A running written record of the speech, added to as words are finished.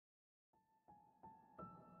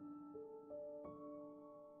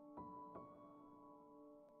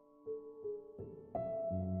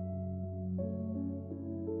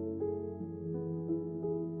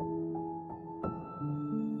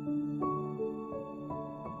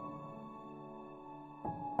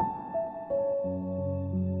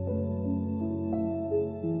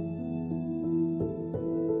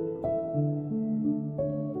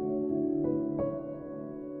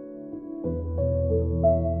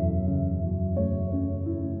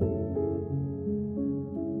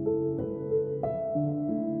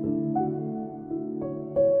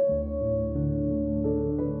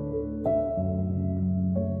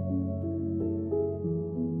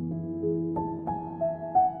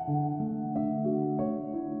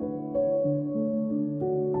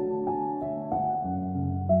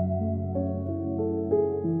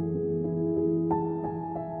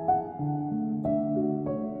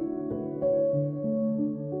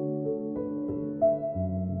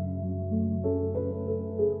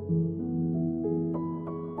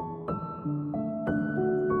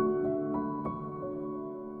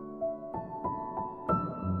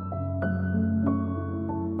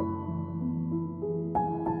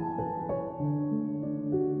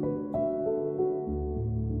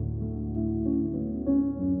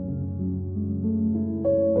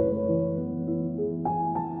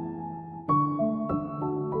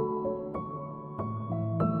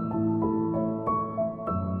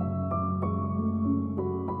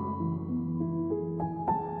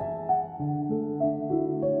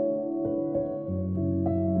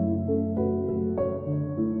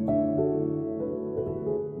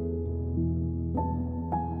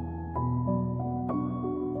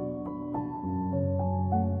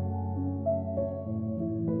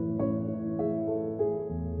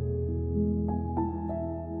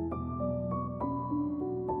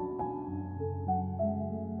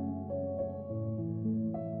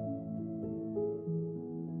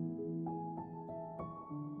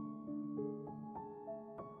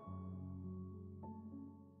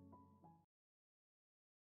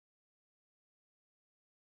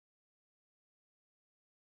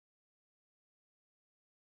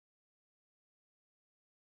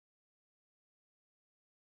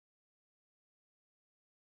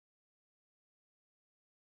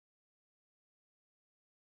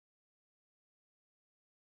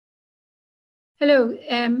Hello,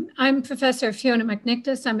 I'm Professor Fiona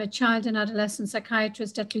McNicholas. I'm a child and adolescent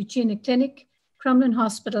psychiatrist at Lucina Clinic, Crumlin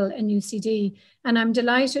Hospital and UCD, and I'm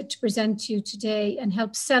delighted to present to you today and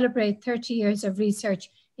help celebrate 30 years of research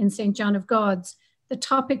in St. John of God's. The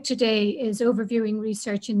topic today is overviewing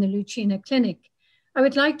research in the Lucina Clinic. I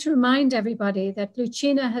would like to remind everybody that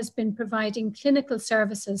Lucina has been providing clinical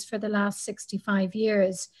services for the last 65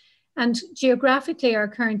 years, and geographically are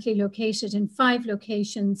currently located in 5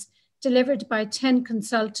 locations, delivered by 10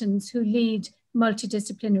 consultants who lead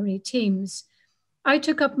multidisciplinary teams. I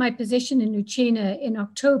took up my position in Lucina in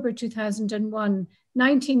October 2001,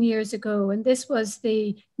 19 years ago, and this was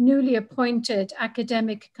the newly appointed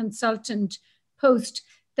academic consultant post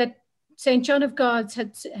that St. John of God's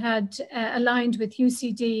had aligned with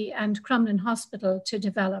UCD and Crumlin Hospital to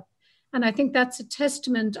develop. And I think that's a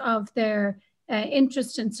testament of their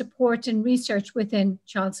interest and support in research within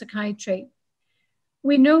child psychiatry.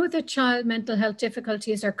 We know that child mental health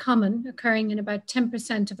difficulties are common, occurring in about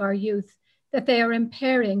 10% of our youth, that they are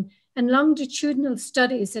impairing, and longitudinal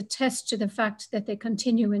studies attest to the fact that they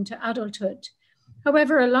continue into adulthood.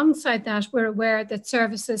 However, alongside that, we're aware that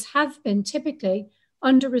services have been typically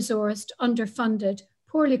under-resourced, underfunded,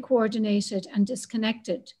 poorly coordinated, and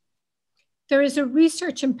disconnected. There is a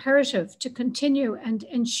research imperative to continue and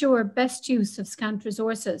ensure best use of scant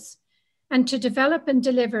resources, and to develop and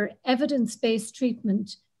deliver evidence-based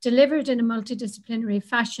treatment delivered in a multidisciplinary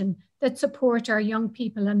fashion that support our young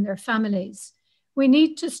people and their families. We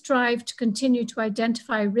need to strive to continue to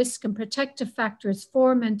identify risk and protective factors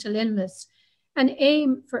for mental illness and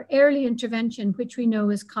aim for early intervention, which we know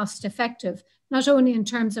is cost effective, not only in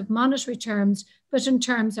terms of monetary terms, but in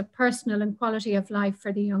terms of personal and quality of life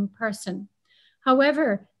for the young person.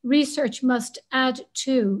 However, research must add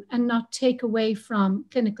to and not take away from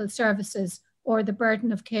clinical services or the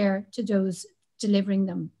burden of care to those delivering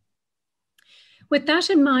them. With that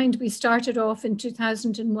in mind, we started off in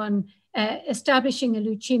 2001 establishing a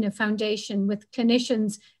Lucina Foundation with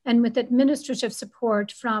clinicians and with administrative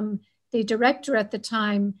support from the director at the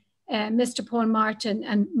time, Mr. Paul Martin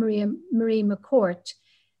and Marie McCourt.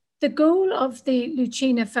 The goal of the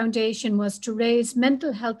Lucina Foundation was to raise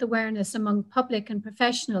mental health awareness among public and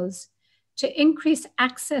professionals, to increase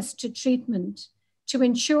access to treatment, to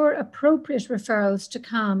ensure appropriate referrals to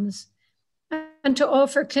CAMHS, and to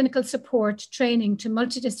offer clinical support training to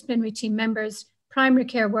multidisciplinary team members, primary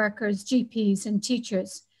care workers, GPs, and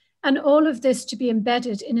teachers. And all of this to be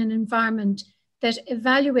embedded in an environment that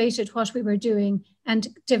evaluated what we were doing and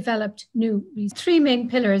developed new research. 3 main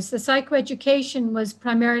pillars. The psychoeducation was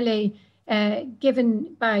primarily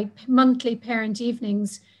given by monthly parent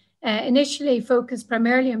evenings, initially focused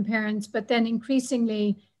primarily on parents, but then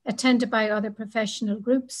increasingly attended by other professional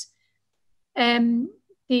groups.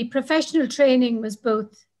 The professional training was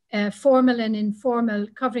both formal and informal,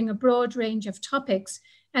 covering a broad range of topics,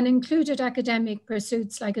 and included academic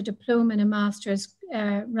pursuits like a diploma and a master's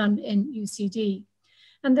run in UCD.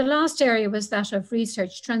 And the last area was that of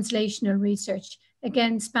research, translational research,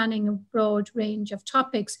 again spanning a broad range of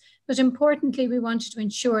topics, but importantly we wanted to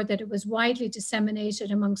ensure that it was widely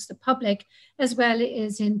disseminated amongst the public as well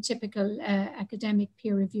as in typical academic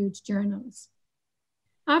peer-reviewed journals.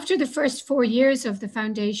 After the first 4 years of the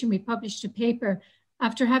foundation, we published a paper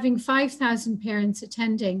after having 5,000 parents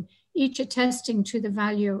attending, each attesting to the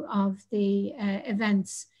value of the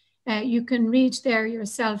events. You can read there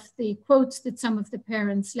yourself the quotes that some of the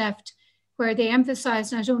parents left, where they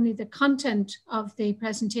emphasized not only the content of the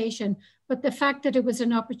presentation, but the fact that it was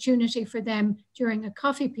an opportunity for them during a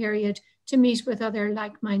coffee period to meet with other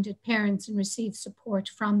like-minded parents and receive support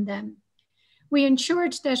from them. We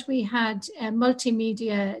ensured that we had a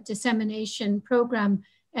multimedia dissemination program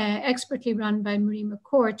expertly run by Marie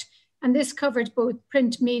McCourt, and this covered both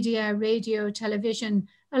print media, radio, television,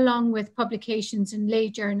 along with publications in lay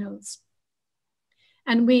journals.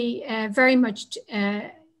 And we very much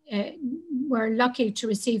were lucky to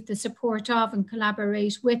receive the support of and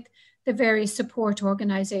collaborate with the various support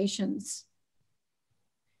organizations.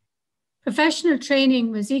 Professional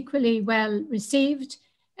training was equally well received.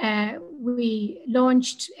 We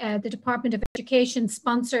launched, the Department of Education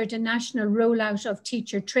sponsored a national rollout of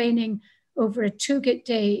teacher training over a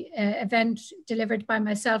 2-day event delivered by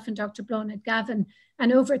myself and Dr. Blonit Gavin,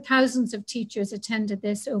 and over thousands of teachers attended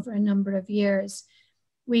this over a number of years.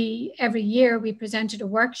 Every year we presented a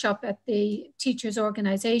workshop at the teachers'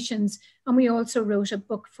 organizations, and we also wrote a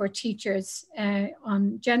book for teachers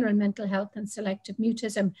on general mental health and selective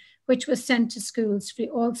mutism, which was sent to schools,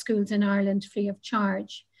 all schools in Ireland, free of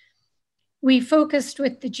charge. We focused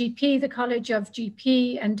with the GP, the College of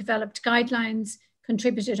GP, and developed guidelines,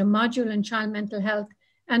 contributed a module on child mental health,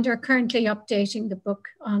 and are currently updating the book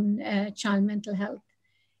on child mental health.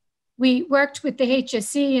 We worked with the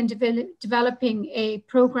HSE in developing a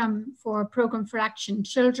program for Action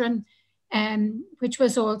Children, which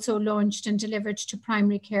was also launched and delivered to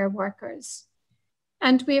primary care workers.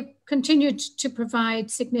 And we have continued to provide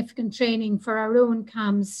significant training for our own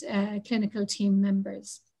CAMHS clinical team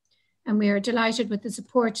members. And we are delighted with the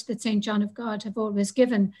support that St. John of God have always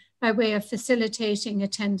given by way of facilitating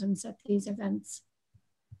attendance at these events.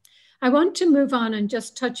 I want to move on and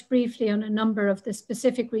just touch briefly on a number of the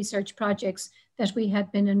specific research projects that we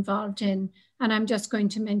had been involved in, and I'm just going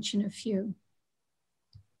to mention a few.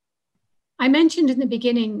 I mentioned in the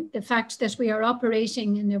beginning the fact that we are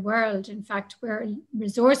operating in a world, in fact, where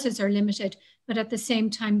resources are limited, but at the same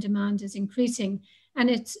time demand is increasing. And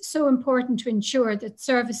it's so important to ensure that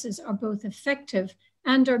services are both effective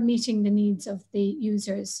and are meeting the needs of the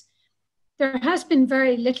users. There has been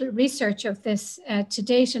very little research of this to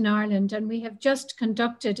date in Ireland, and we have just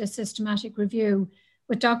conducted a systematic review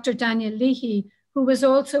with Dr. Daniel Leahy, who was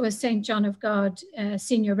also a St. John of God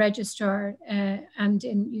senior registrar and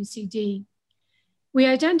in UCD. We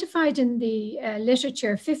identified in the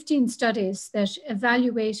literature 15 studies that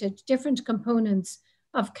evaluated different components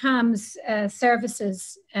of CAMHS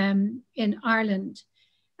services in Ireland.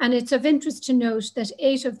 And it's of interest to note that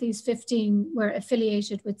 8 of these 15 were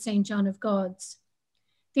affiliated with St. John of God's.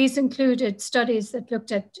 These included studies that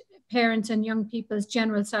looked at parents and young people's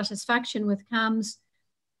general satisfaction with CAMHS,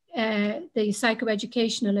 the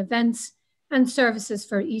psychoeducational events, and services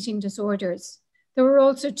for eating disorders. There were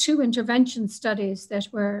also 2 intervention studies that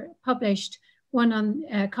were published, one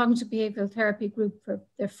on cognitive behavioral therapy group for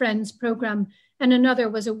the Friends program, and another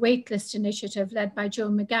was a waitlist initiative led by Joe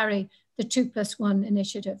McGarry, the 2+1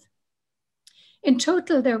 initiative. In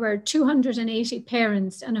total, there were 280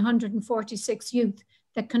 parents and 146 youth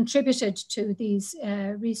that contributed to these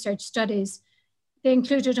research studies. They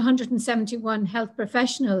included 171 health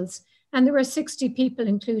professionals, and there were 60 people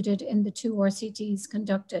included in the 2 RCTs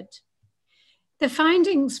conducted. The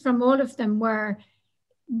findings from all of them were,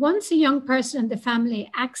 once a young person and the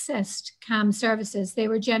family accessed CAMHS services, they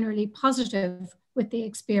were generally positive with the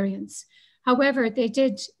experience. However, they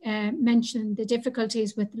did mention the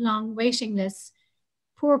difficulties with long waiting lists,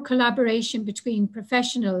 poor collaboration between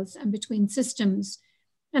professionals and between systems,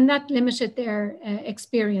 and that limited their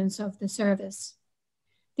experience of the service.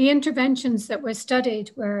 The interventions that were studied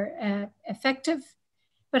were effective,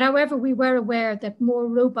 but however, we were aware that more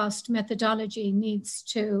robust methodology needs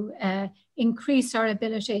to increase our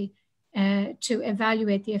ability to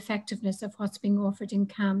evaluate the effectiveness of what's being offered in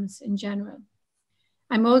CAMHS in general.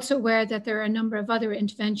 I'm also aware that there are a number of other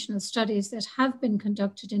interventional studies that have been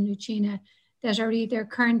conducted in Lucena that are either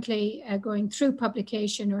currently going through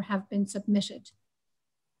publication or have been submitted.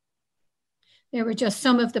 There were just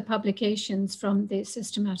some of the publications from the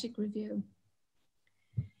systematic review.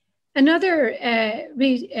 Another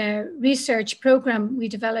research program we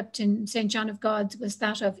developed in St. John of God's was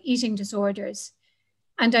that of eating disorders.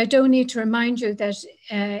 And I don't need to remind you that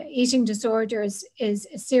eating disorders is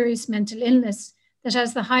a serious mental illness that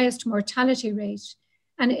has the highest mortality rate,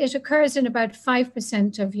 and it occurs in about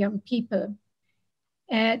 5% of young people.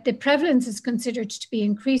 The prevalence is considered to be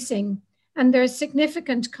increasing, and there's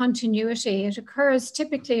significant continuity. It occurs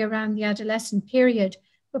typically around the adolescent period,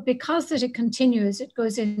 but because that it continues, it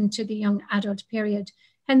goes into the young adult period,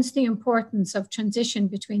 hence the importance of transition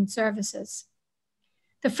between services.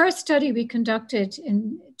 The first study we conducted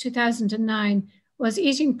in 2009 was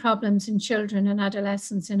eating problems in children and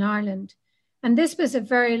adolescents in Ireland. And this was a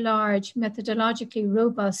very large, methodologically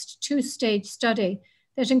robust 2-stage study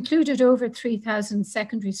that included over 3,000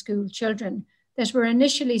 secondary school children that were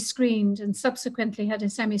initially screened and subsequently had a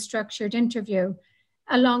semi-structured interview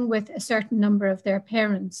along with a certain number of their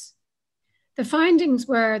parents. The findings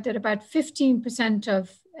were that about 15%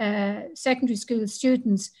 of secondary school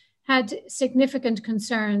students had significant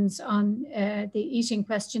concerns on the eating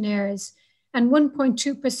questionnaires, and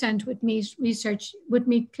 1.2% would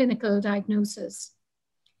meet clinical diagnosis.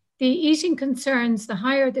 The eating concerns, the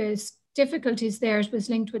higher the difficulties there, was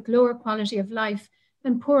linked with lower quality of life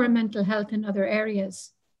and poorer mental health in other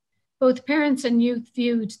areas. Both parents and youth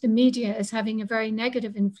viewed the media as having a very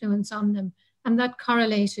negative influence on them, and that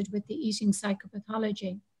correlated with the eating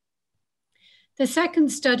psychopathology. The second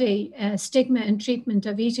study, Stigma and Treatment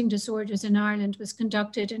of Eating Disorders in Ireland, was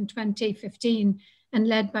conducted in 2015 and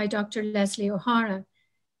led by Dr. Leslie O'Hara.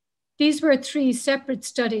 These were 3 separate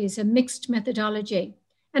studies, a mixed methodology.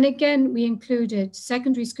 And again, we included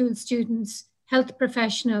secondary school students, health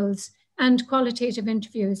professionals, and qualitative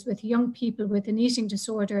interviews with young people with an eating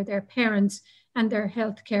disorder, their parents, and their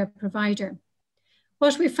healthcare provider.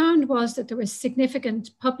 What we found was that there was significant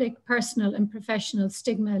public, personal, and professional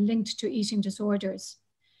stigma linked to eating disorders.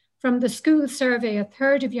 From the school survey, a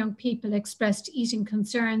third of young people expressed eating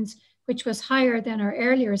concerns, which was higher than our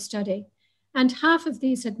earlier study, and half of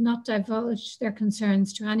these had not divulged their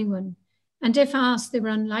concerns to anyone. And if asked, they were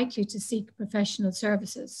unlikely to seek professional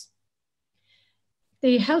services.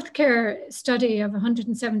 The healthcare study of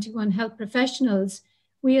 171 health professionals,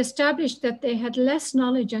 we established that they had less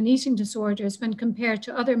knowledge on eating disorders when compared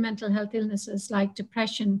to other mental health illnesses like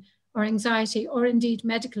depression or anxiety, or indeed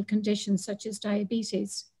medical conditions such as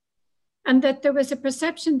diabetes. And that there was a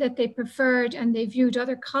perception that they preferred and they viewed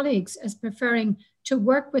other colleagues as preferring to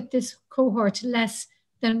work with this cohort less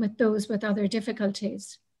than with those with other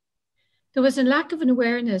difficulties. There was a lack of an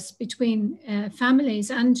awareness between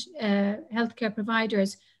families and healthcare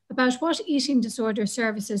providers about what eating disorder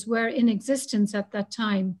services were in existence at that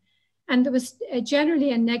time. And there was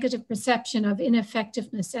generally a negative perception of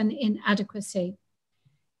ineffectiveness and inadequacy.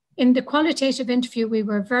 In the qualitative interview, we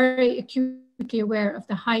were very acutely aware of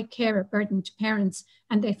the high carer burden to parents,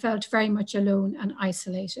 and they felt very much alone and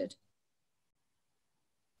isolated.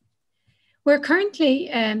 We're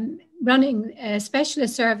currently running a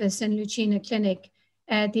specialist service in Lucena Clinic,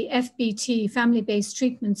 the FBT, Family-Based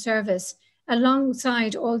Treatment Service,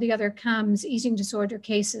 alongside all the other CAMS eating disorder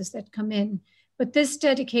cases that come in. But this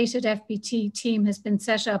dedicated FBT team has been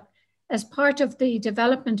set up as part of the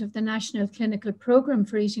development of the National Clinical Programme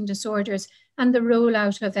for Eating Disorders and the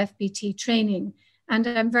rollout of FBT training. And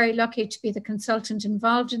I'm very lucky to be the consultant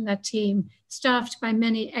involved in that team, staffed by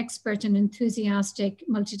many expert and enthusiastic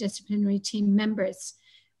multidisciplinary team members.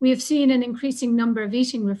 We have seen an increasing number of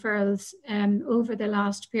eating referrals over the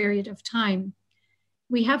last period of time.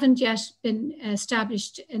 We haven't yet been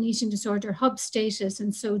established an eating disorder hub status,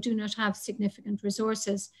 and so do not have significant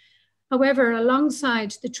resources. However,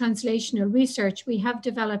 alongside the translational research, we have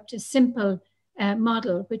developed a simple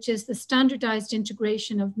model, which is the standardized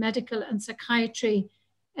integration of medical and psychiatry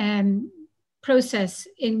process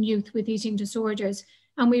in youth with eating disorders.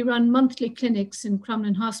 And we run monthly clinics in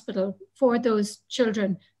Crumlin Hospital for those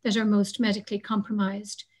children that are most medically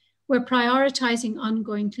compromised. We're prioritizing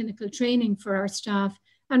ongoing clinical training for our staff,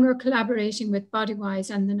 and we're collaborating with Bodywise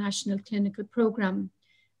and the National Clinical Programme.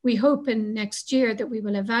 We hope in next year that we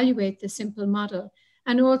will evaluate the simple model.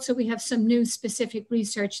 And also we have some new specific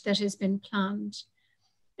research that has been planned.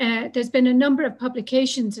 There's been a number of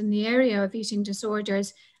publications in the area of eating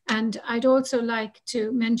disorders, and I'd also like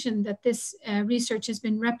to mention that this research has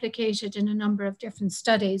been replicated in a number of different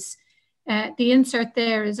studies. The insert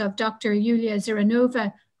there is of Dr. Yulia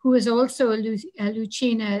Ziranova, who is also a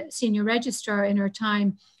Lucena senior registrar in her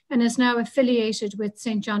time and is now affiliated with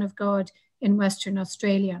St. John of God in Western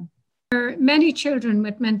Australia. For many children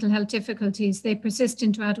with mental health difficulties, they persist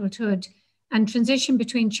into adulthood, and transition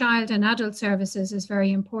between child and adult services is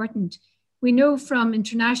very important. We know from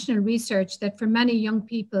international research that for many young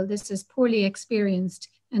people, this is poorly experienced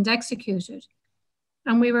and executed.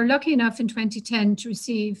 And we were lucky enough in 2010 to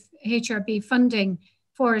receive HRB funding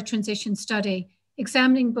for a transition study,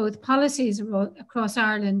 examining both policies across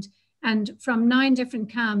Ireland and from 9 different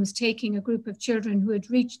CAMs, taking a group of children who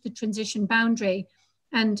had reached the transition boundary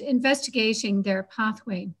and investigating their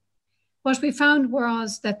pathway. What we found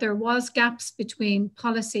was that there was gaps between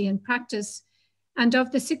policy and practice, and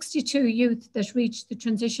of the 62 youth that reached the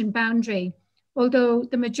transition boundary, although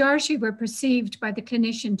the majority were perceived by the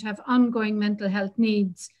clinician to have ongoing mental health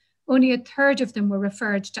needs, only a third of them were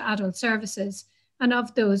referred to adult services, and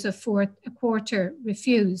of those, a quarter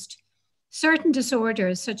refused. Certain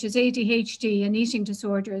disorders, such as ADHD and eating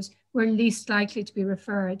disorders, were least likely to be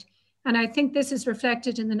referred. And I think this is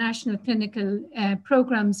reflected in the national clinical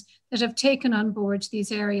programs that have taken on board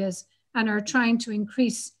these areas and are trying to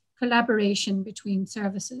increase collaboration between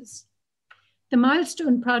services. The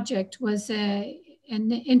Milestone Project was an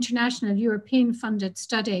international European funded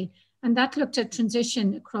study, and that looked at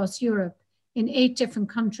transition across Europe in 8 different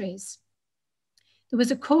countries. There was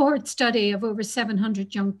a cohort study of over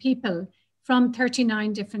 700 young people from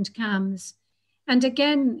 39 different CAMs. And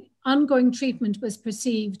again, ongoing treatment was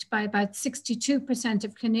perceived by about 62%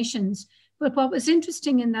 of clinicians. But what was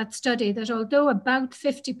interesting in that study, that although about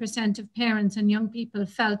 50% of parents and young people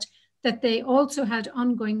felt that they also had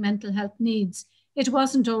ongoing mental health needs, it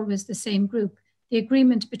wasn't always the same group. The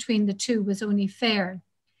agreement between the two was only fair.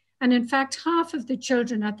 And in fact, half of the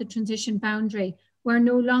children at the transition boundary were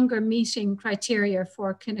no longer meeting criteria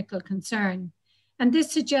for clinical concern. And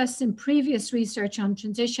this suggests in previous research on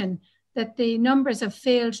transition that the numbers of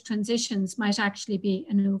failed transitions might actually be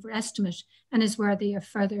an overestimate and is worthy of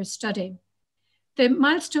further study. The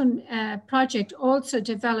Milestone project also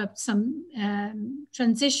developed some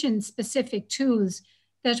transition-specific tools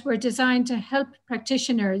that were designed to help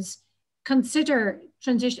practitioners consider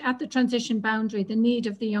at the transition boundary the need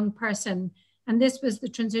of the young person. And this was the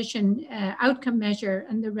transition outcome measure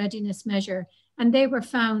and the readiness measure. And they were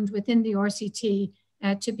found within the RCT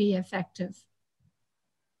to be effective.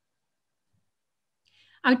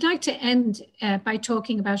 I'd like to end by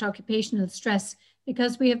talking about occupational stress,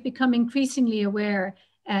 because we have become increasingly aware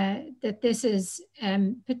that this is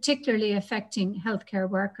particularly affecting healthcare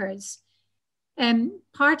workers.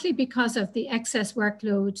 Partly because of the excess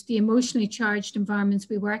workload, the emotionally charged environments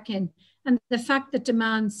we work in, and the fact that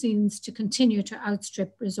demand seems to continue to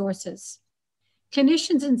outstrip resources.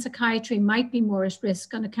 Clinicians in psychiatry might be more at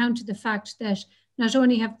risk on account of the fact that not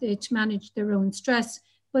only have they to manage their own stress,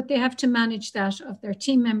 but they have to manage that of their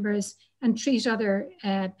team members and treat other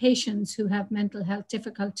patients who have mental health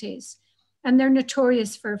difficulties. And they're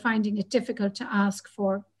notorious for finding it difficult to ask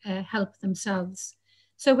for help themselves.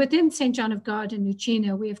 So within St. John of God and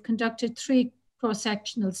Lucena, we have conducted 3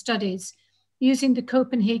 cross-sectional studies using the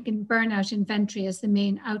Copenhagen Burnout Inventory as the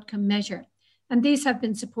main outcome measure. And these have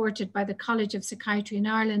been supported by the College of Psychiatry in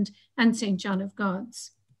Ireland and St. John of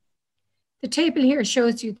God's. The table here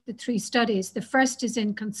shows you the 3 studies. The first is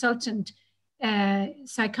in consultant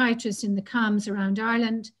psychiatrists in the CAMHS around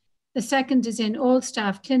Ireland. The second is in all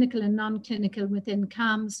staff, clinical and non-clinical within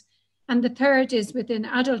CAMHS. And the third is within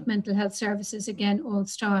adult mental health services, again, all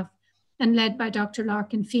staff, and led by Dr.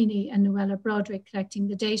 Larkin Feeney and Noella Broderick collecting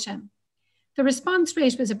the data. The response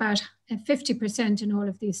rate was about 50% in all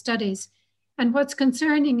of these studies. And what's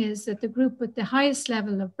concerning is that the group with the highest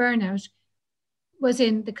level of burnout was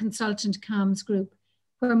in the consultant CAMHS group,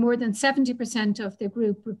 where more than 70% of the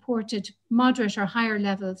group reported moderate or higher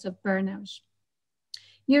levels of burnout.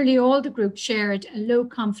 Nearly all the group shared a low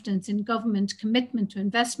confidence in government commitment to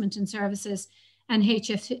investment in services and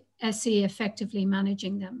HSE effectively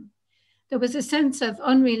managing them. There was a sense of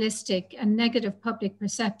unrealistic and negative public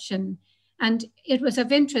perception, and it was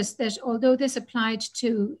of interest that although this applied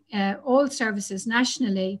to all services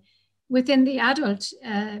nationally, within the adult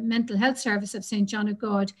mental health service of St. John of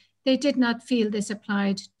God, they did not feel this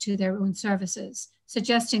applied to their own services,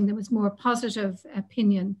 suggesting there was more positive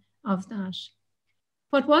opinion of that.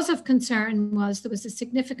 What was of concern was there was a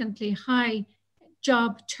significantly high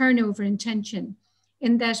job turnover intention,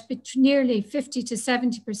 in that nearly 50 to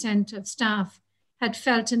 70% of staff had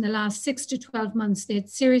felt in the last 6 to 12 months they had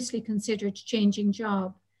seriously considered changing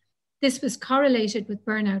job. This was correlated with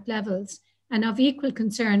burnout levels, and of equal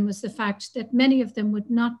concern was the fact that many of them would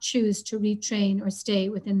not choose to retrain or stay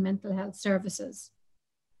within mental health services.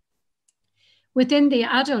 Within the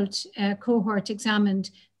adult cohort examined,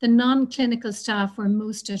 the non-clinical staff were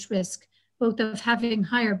most at risk, both of having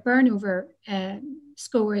higher burnover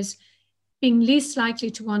scores, being least likely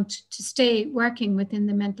to want to stay working within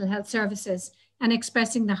the mental health services, and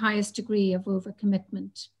expressing the highest degree of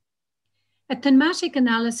overcommitment. A thematic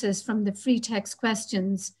analysis from the free text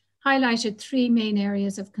questions highlighted 3 main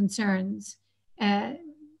areas of concerns: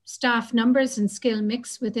 staff numbers and skill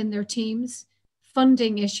mix within their teams,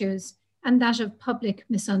 funding issues, and that of public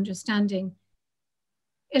misunderstanding.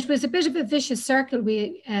 It was a bit of a vicious circle,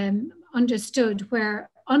 we understood, where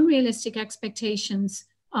unrealistic expectations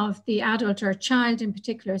of the adult or child in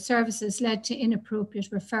particular services led to inappropriate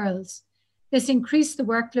referrals. This increased the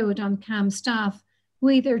workload on CAMHS staff, who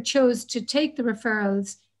either chose to take the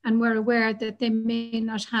referrals and were aware that they may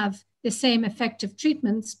not have the same effective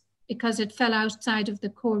treatments because it fell outside of the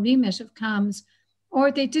core remit of CAMHS,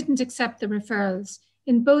 or they didn't accept the referrals.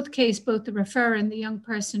 In both cases, both the referrer and the young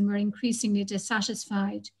person were increasingly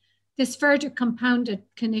dissatisfied. This further compounded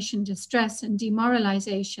clinician distress and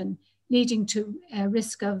demoralization, leading to a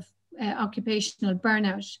risk of occupational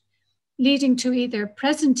burnout, leading to either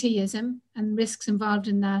presenteeism and risks involved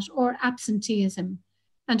in that, or absenteeism.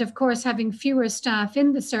 And of course, having fewer staff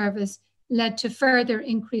in the service led to further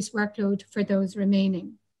increased workload for those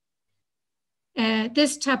remaining.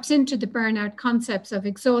 This taps into the burnout concepts of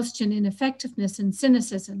exhaustion, ineffectiveness, and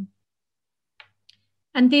cynicism.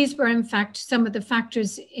 And these were, in fact, some of the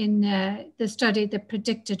factors in the study that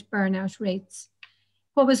predicted burnout rates.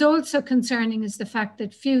 What was also concerning is the fact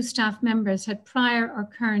that few staff members had prior or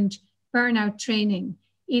current burnout training,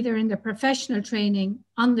 either in their professional training,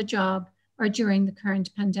 on the job, or during the current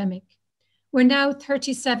pandemic. We're now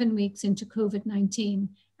 37 weeks into COVID-19,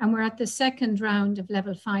 and we're at the second round of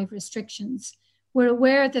level 5 restrictions. We're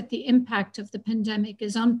aware that the impact of the pandemic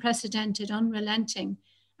is unprecedented, unrelenting,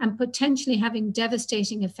 and potentially having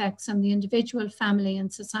devastating effects on the individual, family,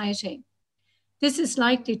 and society. This is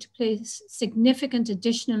likely to place significant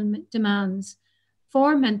additional demands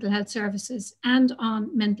for mental health services and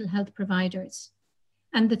on mental health providers.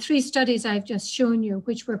 And the 3 studies I've just shown you,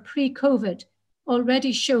 which were pre-COVID,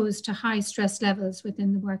 already shows to high stress levels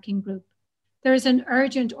within the working group. There is an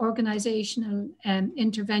urgent organizational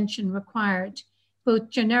intervention required, both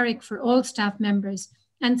generic for all staff members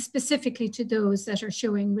and specifically to those that are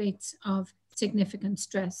showing rates of significant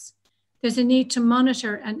stress. There's a need to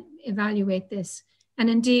monitor and evaluate this. And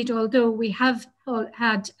indeed, although we have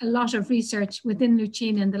had a lot of research within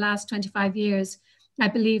Lucina in the last 25 years, I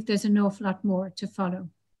believe there's an awful lot more to follow.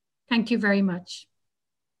 Thank you very much.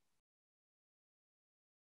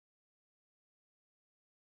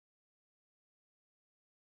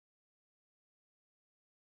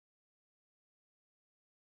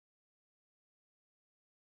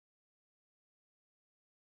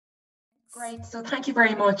 Great, so thank you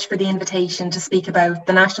very much for the invitation to speak about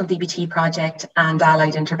the National DBT Project and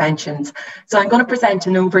allied interventions. So I'm going to present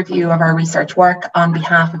an overview of our research work on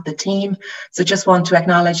behalf of the team. So just want to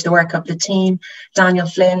acknowledge the work of the team. Daniel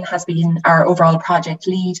Flynn has been our overall project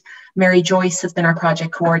lead. Mary Joyce has been our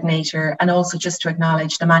project coordinator, and also just to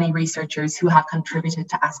acknowledge the many researchers who have contributed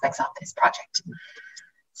to aspects of this project.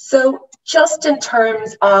 So just in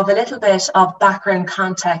terms of a little bit of background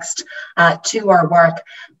context to our work,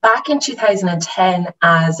 back in 2010,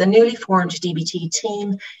 as a newly formed DBT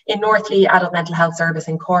team in Northleigh Adult Mental Health Service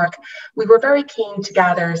in Cork, we were very keen to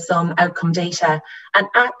gather some outcome data. And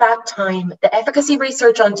at that time, the efficacy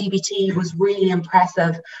research on DBT was really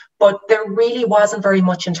impressive, but there really wasn't very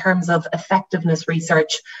much in terms of effectiveness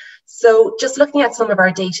research. So just looking at some of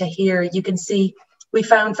our data here, you can see we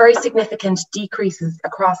found very significant decreases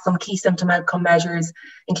across some key symptom outcome measures,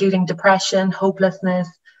 including depression, hopelessness,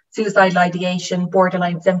 suicidal ideation,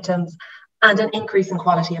 borderline symptoms, and an increase in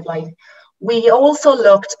quality of life. We also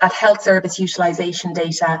looked at health service utilisation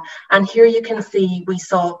data, and here you can see we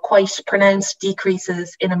saw quite pronounced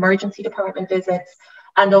decreases in emergency department visits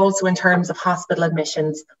and also in terms of hospital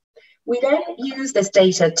admissions. We then used this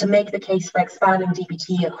data to make the case for expanding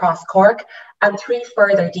DBT across Cork, and 3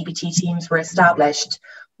 further DBT teams were established.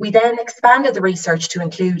 We then expanded the research to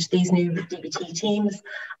include these new DBT teams,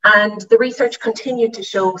 and the research continued to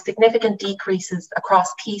show significant decreases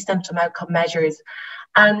across key symptom outcome measures.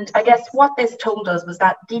 And I guess what this told us was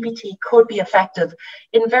that DBT could be effective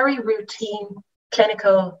in very routine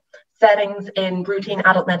clinical settings in routine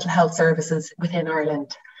adult mental health services within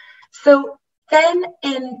Ireland. So then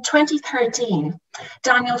in 2013,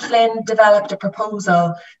 Daniel Flynn developed a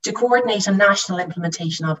proposal to coordinate a national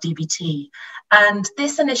implementation of DBT. And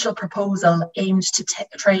this initial proposal aimed to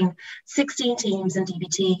train 16 teams in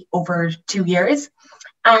DBT over 2 years.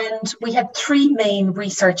 And we had 3 main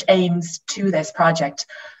research aims to this project.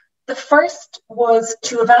 The first was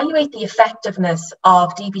to evaluate the effectiveness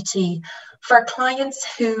of DBT for clients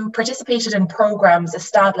who participated in programs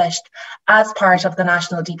established as part of the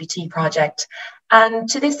National DBT Project. And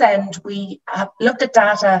to this end, we looked at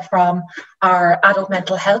data from our adult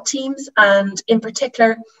mental health teams, and in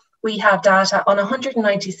particular, we have data on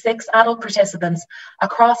 196 adult participants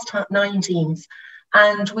across 9 teams.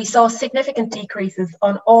 And we saw significant decreases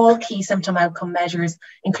on all key symptom outcome measures,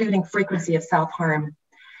 including frequency of self-harm.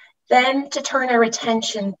 Then to turn our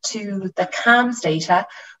attention to the CAMS data,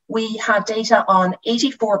 we have data on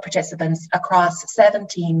 84 participants across 7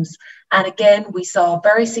 teams. And again, we saw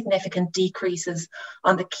very significant decreases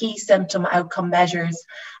on the key symptom outcome measures.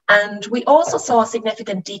 And we also saw a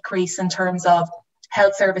significant decrease in terms of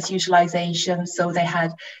health service utilisation. So they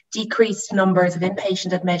had decreased numbers of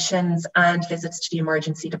inpatient admissions and visits to the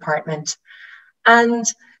emergency department. And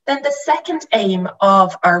then the second aim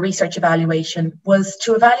of our research evaluation was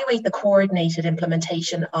to evaluate the coordinated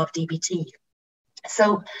implementation of DBT.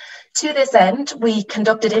 So to this end, we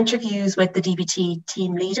conducted interviews with the DBT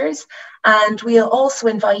team leaders, and we also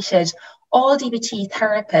invited all DBT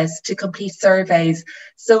therapists to complete surveys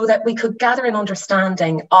so that we could gather an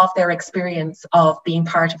understanding of their experience of being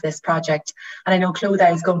part of this project. And I know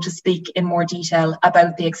Clodagh is going to speak in more detail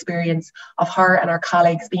about the experience of her and our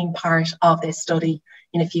colleagues being part of this study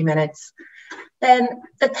in a few minutes. Then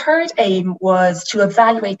the third aim was to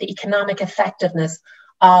evaluate the economic effectiveness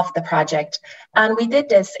of the project. And we did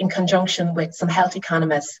this in conjunction with some health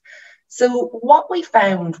economists. So what we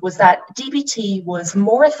found was that DBT was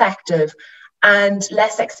more effective and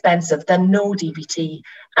less expensive than no DBT,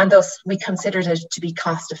 and thus we considered it to be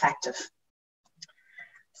cost effective.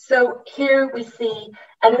 So here we see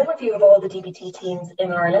an overview of all the DBT teams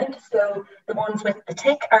in Ireland. So the ones with the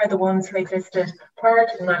tick are the ones who existed prior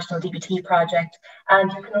to the National DBT Project.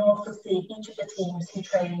 And you can also see each of the teams who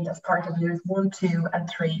trained as part of years 1, 2, and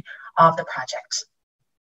 3 of the project.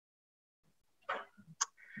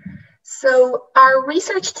 So our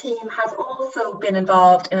research team has also been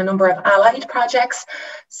involved in a number of allied projects.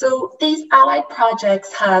 So these allied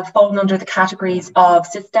projects have fallen under the categories of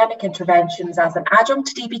systemic interventions as an adjunct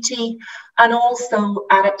to DBT and also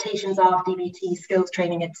adaptations of DBT skills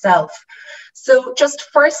training itself. So just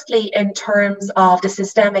firstly, in terms of the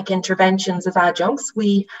systemic interventions as adjuncts,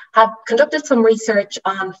 we have conducted some research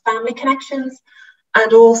on family connections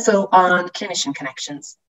and also on clinician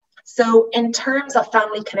connections. So in terms of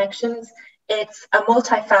family connections, it's a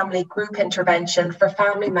multi-family group intervention for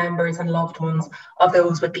family members and loved ones of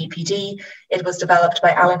those with BPD. It was developed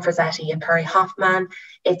by Alan Frazetti and Perry Hoffman.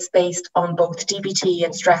 It's based on both DBT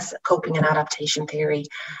and stress coping and adaptation theory.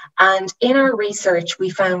 And in our research, we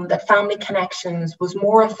found that family connections was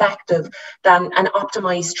more effective than an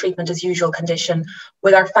optimized treatment as usual condition,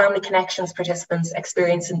 with our family connections participants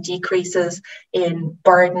experiencing decreases in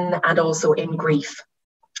burden and also in grief.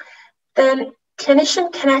 Then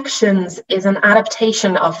clinician connections is an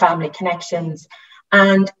adaptation of family connections,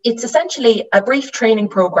 and it's essentially a brief training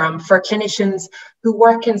program for clinicians who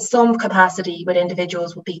work in some capacity with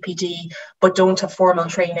individuals with BPD but don't have formal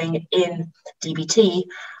training in DBT.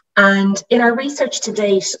 And in our research to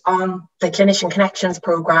date on the clinician connections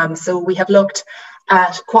program, so we have looked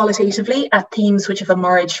at qualitatively at themes which have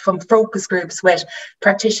emerged from focus groups with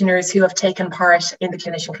practitioners who have taken part in the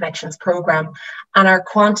Clinician Connections programme, and our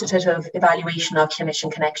quantitative evaluation of clinician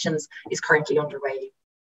connections is currently underway.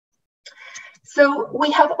 So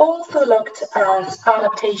we have also looked at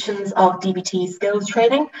adaptations of DBT skills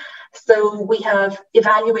training. So we have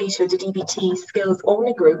evaluated a DBT skills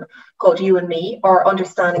only group called You and Me, or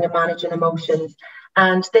Understanding and Managing Emotions.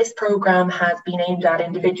 And this programme has been aimed at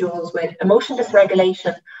individuals with emotion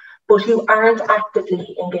dysregulation, but who aren't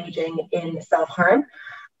actively engaging in self-harm.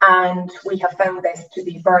 And we have found this to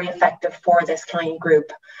be very effective for this client group.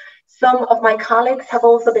 Some of my colleagues have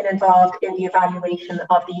also been involved in the evaluation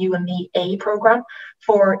of the You and Me A programme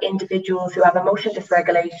for individuals who have emotion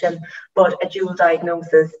dysregulation, but a dual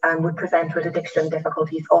diagnosis and would present with addiction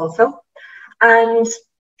difficulties also. And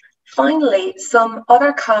finally, some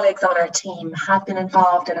other colleagues on our team have been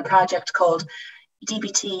involved in a project called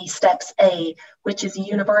DBT Steps A, which is a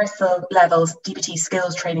universal levels DBT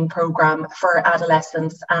skills training program for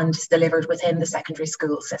adolescents and is delivered within the secondary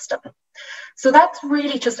school system. So that's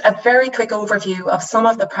really just a very quick overview of some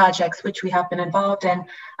of the projects which we have been involved in,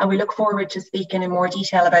 and we look forward to speaking in more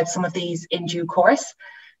detail about some of these in due course.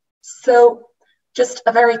 So just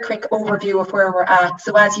a very quick overview of where we're at.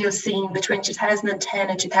 So as you've seen, between 2010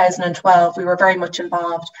 and 2012, we were very much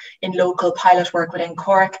involved in local pilot work within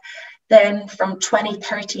Cork. Then from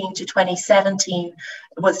 2013 to 2017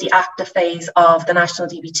 was the active phase of the National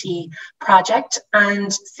DBT project.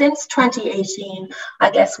 And since 2018,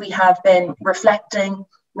 I guess we have been reflecting,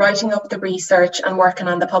 writing up the research and working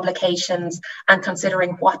on the publications and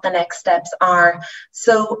considering what the next steps are.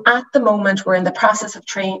 So at the moment, we're in the process of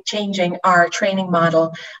changing our training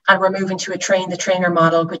model, and we're moving to a train the trainer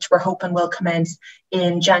model, which we're hoping will commence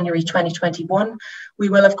in January 2021. We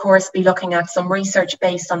will, of course, be looking at some research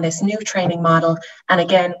based on this new training model. And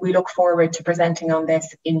again, we look forward to presenting on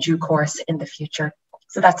this in due course in the future.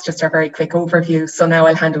 So that's just our very quick overview. So now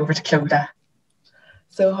I'll hand over to Clodagh.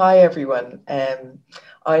 So hi, everyone.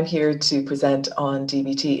 I'm here to present on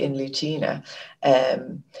DBT in Lucena.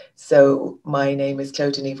 So my name is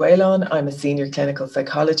Clodagh Ní-Bhaoláin. I'm a senior clinical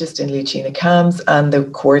psychologist in Lucena CAMHS and the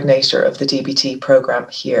coordinator of the DBT programme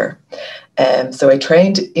here. So I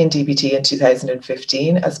trained in DBT in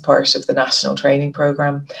 2015 as part of the national training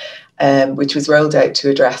programme, which was rolled out to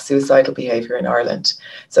address suicidal behaviour in Ireland.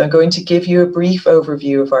 So I'm going to give you a brief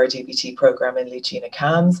overview of our DBT programme in Lucena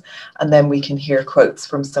CAMHS, and then we can hear quotes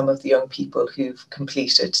from some of the young people who've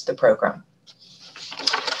completed the programme.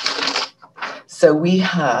 So we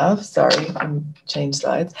have, change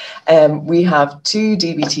slides. We have 2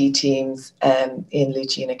 DBT teams in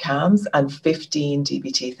Lucena CAMHS and 15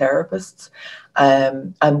 DBT therapists.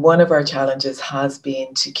 And one of our challenges has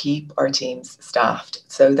been to keep our teams staffed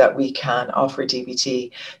so that we can offer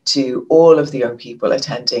DBT to all of the young people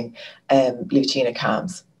attending Lucena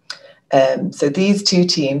CAMHS. So these 2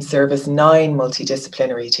 teams serve as 9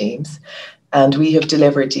 multidisciplinary teams, and we have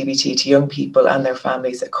delivered DBT to young people and their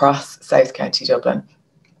families across South County Dublin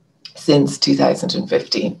since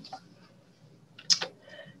 2015.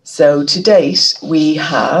 So to date, we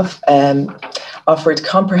have offered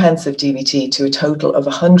comprehensive DBT to a total of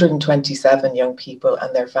 127 young people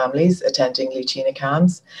and their families attending Lucena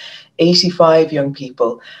CAMHS. 85 young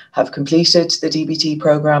people have completed the DBT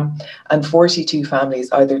programme, and 42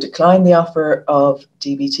 families either declined the offer of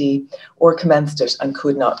DBT or commenced it and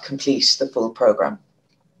could not complete the full programme.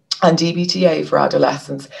 And DBTA for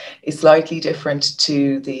adolescents is slightly different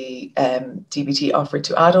to the DBT offered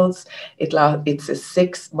to adults. It's a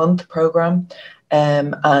 6-month program,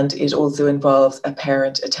 and it also involves a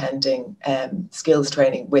parent attending skills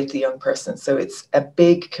training with the young person. So it's a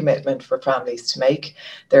big commitment for families to make.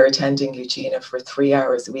 They're attending Lucina for 3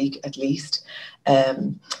 hours a week at least.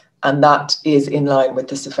 And that is in line with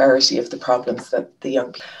the severity of the problems that the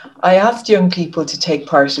young people. I asked young people to take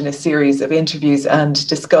part in a series of interviews and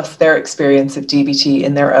discuss their experience of DBT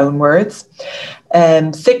in their own words.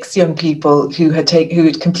 6 young people who had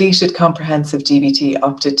completed comprehensive DBT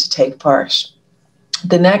opted to take part.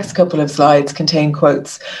 The next couple of slides contain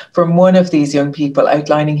quotes from one of these young people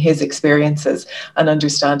outlining his experiences and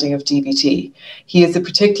understanding of DBT. He is a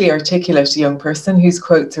particularly articulate young person whose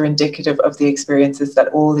quotes are indicative of the experiences that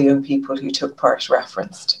all the young people who took part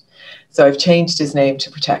referenced. So I've changed his name to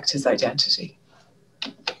protect his identity.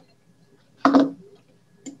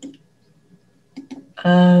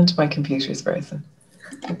 And my computer's frozen.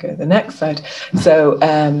 Okay, the next slide. So,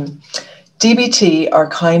 DBT are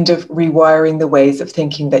kind of rewiring the ways of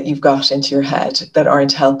thinking that you've got into your head that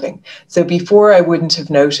aren't helping. So before I wouldn't have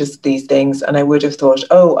noticed these things and I would have thought,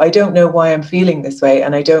 oh, I don't know why I'm feeling this way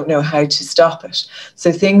and I don't know how to stop it.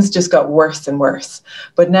 So things just got worse and worse.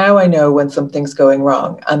 But now I know when something's going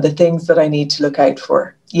wrong and the things that I need to look out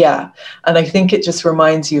for. Yeah, and I think it just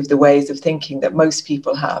reminds you of the ways of thinking that most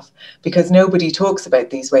people have, because nobody talks about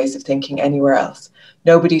these ways of thinking anywhere else.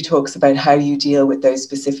 Nobody talks about how you deal with those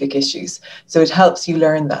specific issues. So it helps you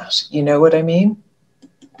learn that. You know what I mean?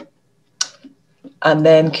 And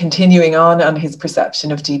then continuing on his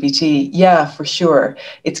perception of DBT, yeah, for sure.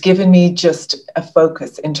 It's given me just a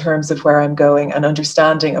focus in terms of where I'm going and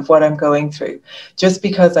understanding of what I'm going through. Just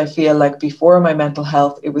because I feel like before my mental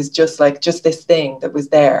health, it was just this thing that was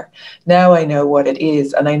there. Now I know what it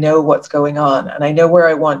is and I know what's going on and I know where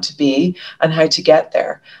I want to be and how to get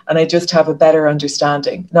there. And I just have a better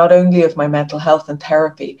understanding, not only of my mental health and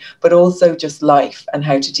therapy, but also just life and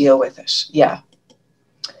how to deal with it. Yeah.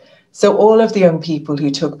 So all of the young people who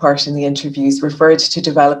took part in the interviews referred to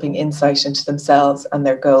developing insight into themselves and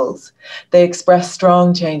their goals. They expressed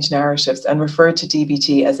strong change narratives and referred to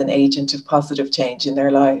DBT as an agent of positive change in their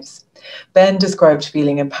lives. Ben described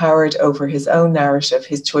feeling empowered over his own narrative,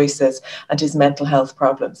 his choices, and his mental health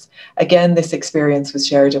problems. Again, this experience was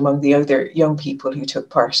shared among the other young people who took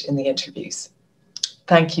part in the interviews.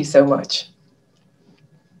 Thank you so much.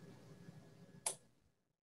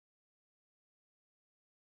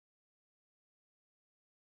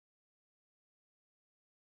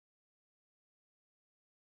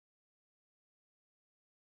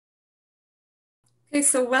 Okay,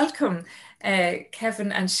 so welcome,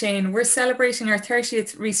 Kevin and Shane. We're celebrating our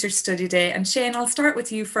 30th Research Study Day. And Shane, I'll start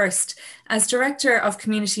with you first. As Director of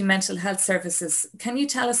Community Mental Health Services, can you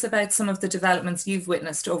tell us about some of the developments you've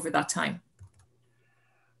witnessed over that time?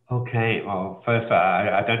 Okay, well, first,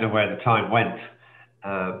 I don't know where the time went,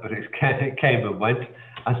 but it came and went.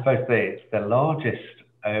 I suppose the largest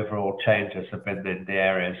overall changes have been in the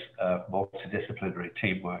areas of multidisciplinary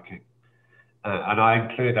team working. And I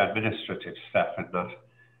include administrative staff in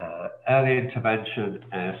that. Early intervention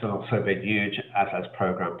has also been huge, as has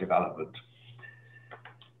program development.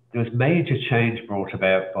 There was major change brought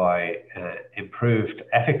about by improved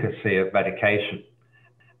efficacy of medication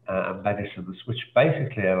and medicines, which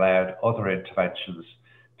basically allowed other interventions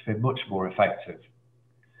to be much more effective.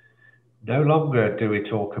 No longer do we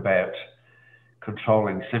talk about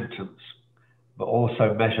controlling symptoms, but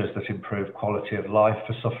also measures that improve quality of life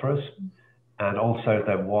for sufferers, and also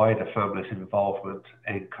their wider family's involvement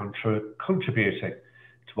in contributing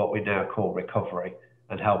to what we now call recovery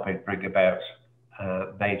and helping bring about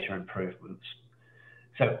major improvements.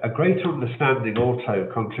 So a greater understanding also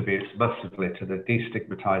contributes massively to the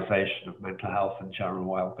destigmatization of mental health and general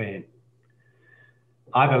well-being.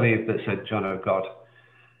 I believe that St. John of God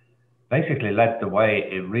basically led the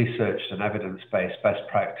way in researched and evidence-based best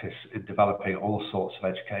practice in developing all sorts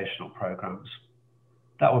of educational programs.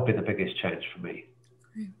 That would be the biggest change for me.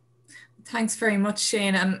 Thanks very much,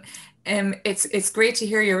 Shane. And it's great to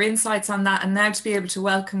hear your insights on that, and now to be able to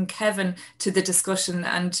welcome Kevin to the discussion.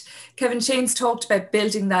 And Kevin, Shane's talked about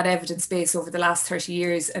building that evidence base over the last 30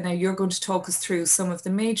 years, and now you're going to talk us through some of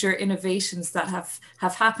the major innovations that have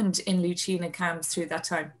happened in Lucina CAMHS through that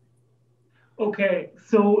time. Okay,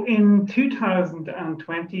 so in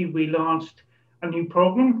 2020, we launched a new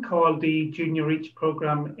program called the Junior Reach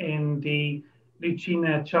program in the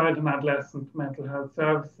Lucina Child and Adolescent Mental Health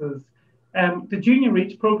Services. The Junior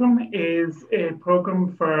Reach program is a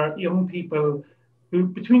program for young people who,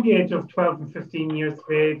 between the age of 12 and 15 years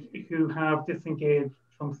of age, who have disengaged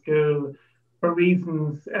from school for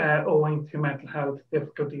reasons owing to mental health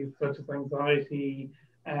difficulties such as anxiety,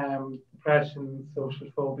 depression, social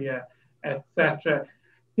phobia, etc.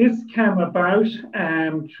 This came about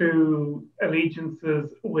through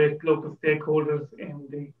allegiances with local stakeholders in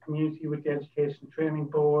the community, with the Education Training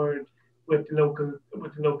Board, with the local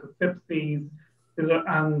SIPCs,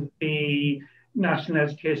 and the National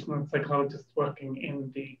Educational Psychologists working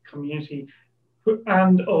in the community.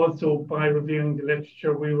 And also by reviewing the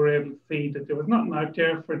literature, we were able to see that there was nothing out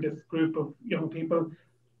there for this group of young people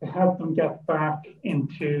to help them get back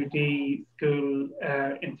into the school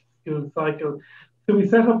cycle. So we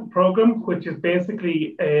set up a program which is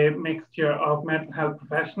basically a mixture of mental health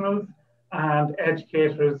professionals and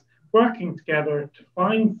educators working together to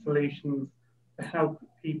find solutions to help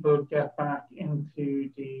people get back into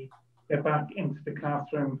the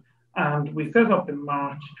classroom. And we set up in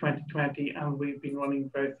March 2020, and we've been running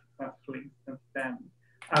very successfully since then.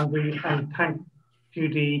 And thanks to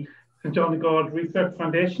the St. John of God Research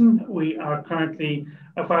Foundation, we are currently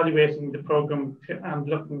evaluating the program and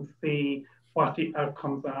looking to see what the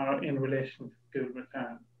outcomes are in relation to school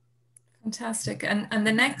return. Fantastic. And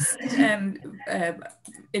the next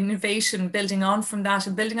innovation building on from that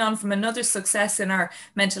and building on from another success in our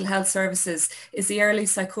mental health services is the early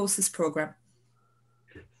psychosis programme.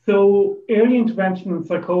 So early intervention in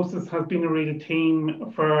psychosis has been a real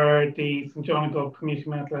theme for the St. John of God Community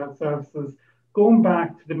Mental Health Services going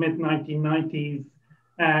back to the mid-1990s,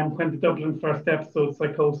 when the Dublin First Episode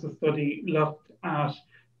Psychosis Study looked at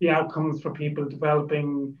the outcomes for people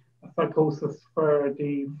developing psychosis for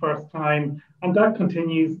the first time. And that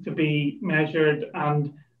continues to be measured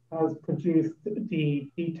and has produced the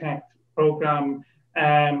DETECT programme,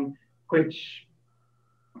 which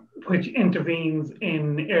intervenes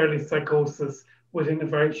in early psychosis within a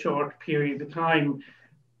very short period of time.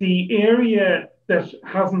 The area that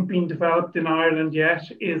hasn't been developed in Ireland yet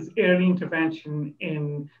is early intervention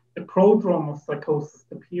in the prodrome of psychosis,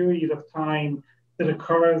 the period of time that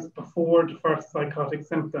occurs before the first psychotic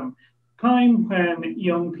symptom, time when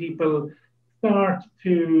young people start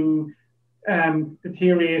to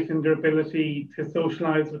deteriorate in their ability to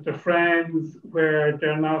socialize with their friends, where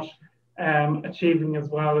they're not achieving as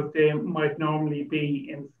well as they might normally be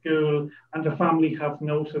in school, and the family have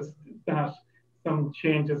noticed that some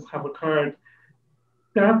changes have occurred.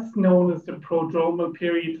 That's known as the prodromal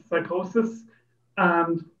period of psychosis,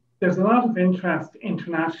 and there's a lot of interest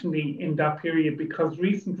internationally in that period because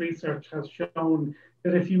recent research has shown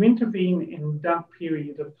that if you intervene in that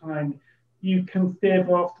period of time, you can stave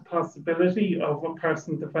off the possibility of a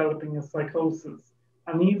person developing a psychosis.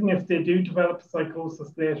 And even if they do develop a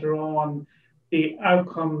psychosis later on, the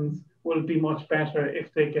outcomes will be much better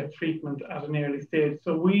if they get treatment at an early stage.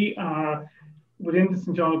 So we are, within the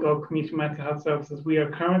St. John of God Community Mental Health Services, we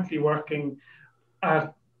are currently working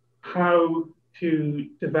at how to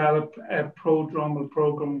develop a prodromal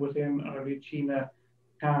program within our Lucina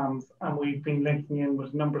CAMS. And we've been linking in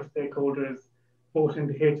with a number of stakeholders, both in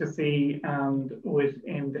the HSE and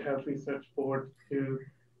within the Health Research Board, to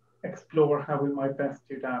explore how we might best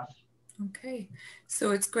do that. Okay,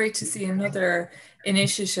 so it's great to see another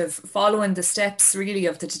initiative following the steps really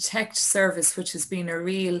of the DETECT service, which has been a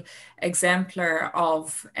real exemplar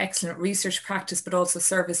of excellent research practice, but also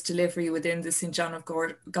service delivery within the St. John of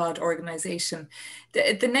God organisation.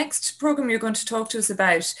 The next programme you're going to talk to us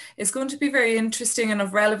about is going to be very interesting and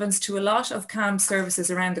of relevance to a lot of CAMS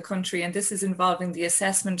services around the country, and this is involving the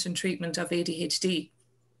assessment and treatment of ADHD.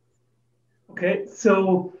 Okay,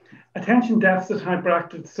 so attention deficit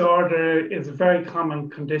hyperactive disorder is a very common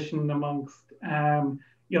condition amongst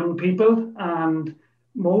young people, and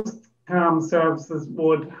most CAMS services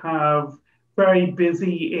would have very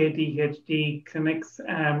busy ADHD clinics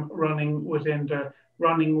running within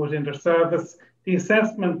their service. The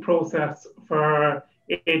assessment process for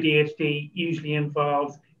ADHD usually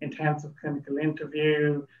involves intensive clinical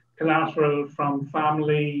interview, collateral from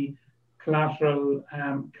family, collateral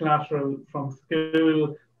from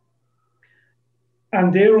school,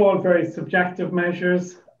 and they're all very subjective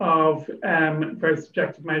measures of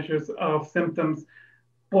symptoms.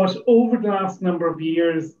 But over the last number of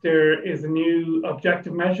years, there is a new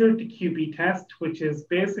objective measure, the QB test, which is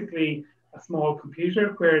basically a small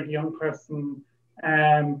computer where the young person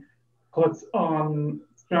puts on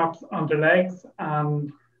straps on their legs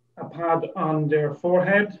and a pad on their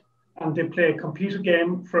forehead, and they play a computer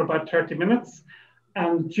game for about 30 minutes.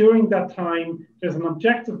 And during that time, there's an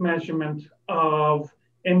objective measurement of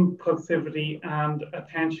impulsivity and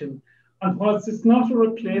attention. And whilst it's not a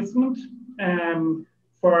replacement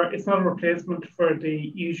for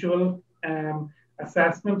the usual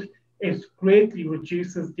assessment, it greatly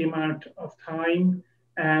reduces the amount of time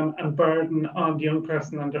and burden on the young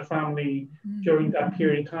person and their family during that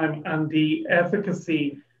period of time. And the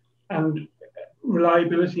efficacy and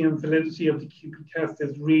reliability and validity of the QP test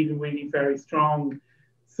is really, really very strong.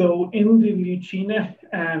 So in the Lucina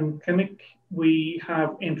clinic, we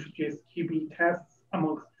have introduced QP tests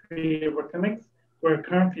amongst 3 of our clinics. We're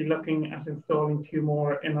currently looking at installing 2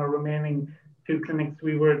 more in our remaining 2 clinics.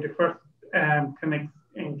 We were the first clinics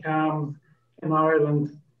in CAMS in Ireland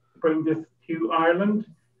to bring this to Ireland,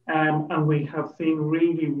 and we have seen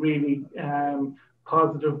really, really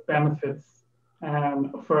positive benefits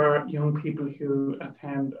for young people who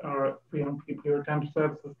attend, or for young people who attend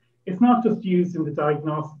services. It's not just used in the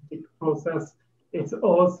diagnostic process, it's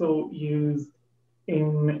also used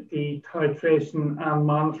in the titration and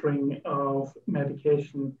monitoring of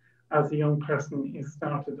medication as a young person is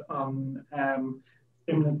started on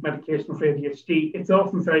stimulant medication for ADHD. It's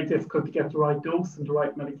often very difficult to get the right dose and the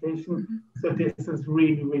right medication. So this is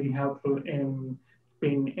really, really helpful in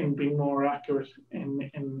being more accurate in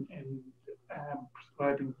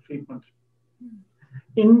prescribing treatment.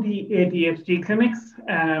 In the ADHD clinics,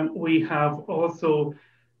 we have also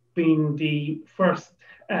been the first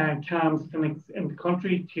CAMS clinics in the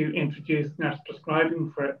country to introduce nurse prescribing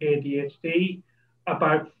for ADHD.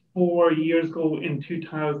 About 4 years ago in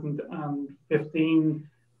 2015,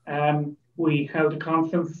 we held a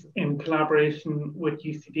conference in collaboration with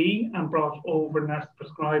UCD and brought over nurse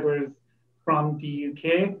prescribers from the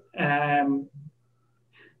UK.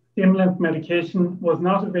 Stimulant medication was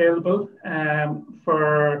not available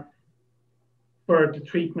for the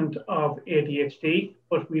treatment of ADHD,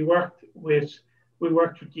 but we worked with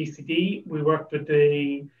UCD, we worked with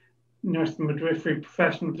the Nursing Midwifery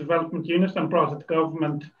Professional Development Unit and brought it to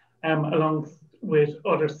government along with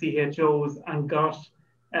other CHOs and got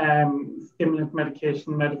stimulant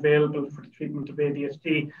medication made available for the treatment of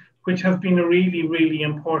ADHD, which has been a really, really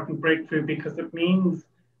important breakthrough because it means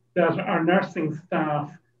that our nursing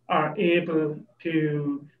staff are able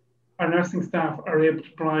to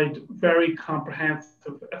provide very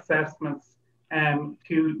comprehensive assessments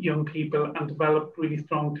to young people and develop really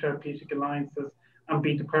strong therapeutic alliances and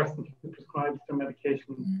be the person who prescribes the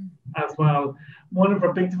medication as well. One of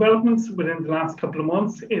our big developments within the last couple of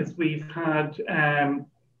months is we've had an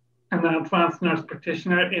advanced nurse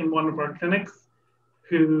practitioner in one of our clinics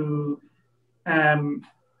who her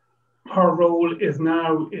role is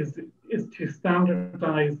now to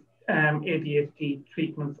standardize ADHD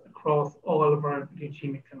treatments across all of our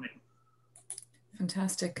leukemia clinics.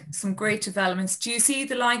 Fantastic. Some great developments. Do you see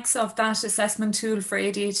the likes of that assessment tool for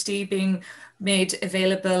ADHD being made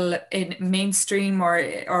available in mainstream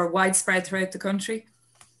or widespread throughout the country?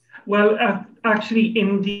 Well, actually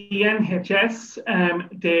in the NHS,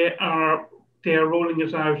 they are rolling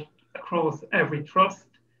it out across every trust.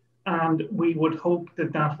 And we would hope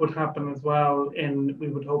that would happen as well in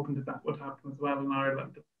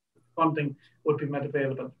Ireland. Funding would be made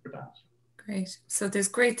available for that. Great. So there's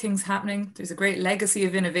great things happening. There's a great legacy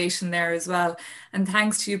of innovation there as well. And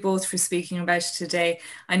thanks to you both for speaking about it today.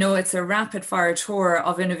 I know it's a rapid fire tour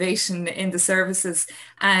of innovation in the services,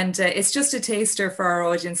 and it's just a taster for our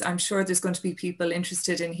audience. I'm sure there's going to be people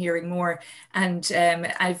interested in hearing more, and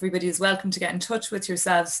everybody is welcome to get in touch with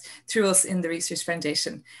yourselves through us in the Research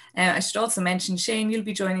Foundation. I should also mention, Shane, you'll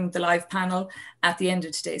be joining the live panel at the end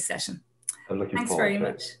of today's session. I'm looking Thanks forward very to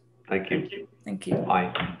much. It. Thank you. Thank you.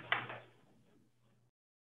 Bye.